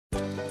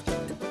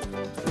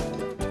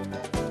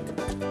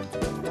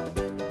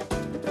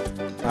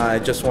I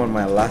just won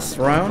my last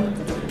round,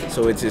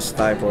 so it is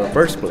time for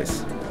first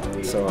place.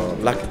 So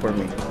lucky for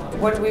me.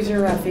 What was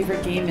your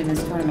favorite game in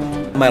this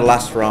tournament? My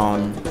last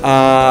round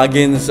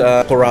against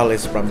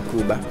Corrales from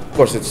Cuba. Of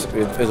course,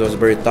 it was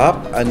very tough,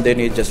 and then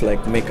he just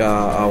like make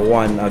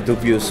a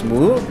dubious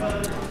move,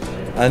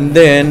 and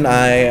then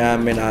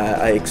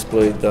I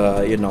exploit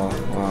to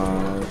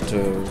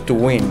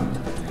win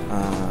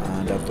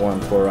that one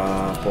for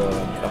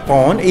a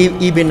pawn.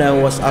 Even I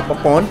was up a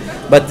pawn,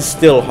 but it's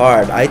still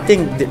hard. I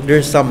think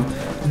there's some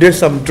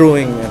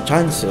drawing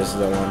chances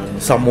that one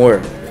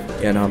somewhere,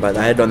 but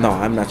I don't know.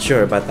 I'm not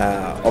sure. But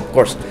of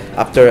course,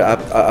 after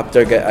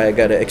I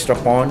got an extra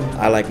pawn,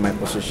 I like my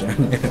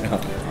position.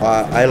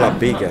 I love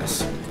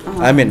Vegas.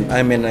 I mean,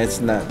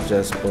 it's not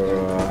just for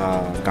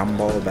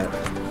gamble, but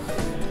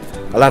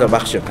a lot of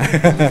action.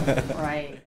 Right.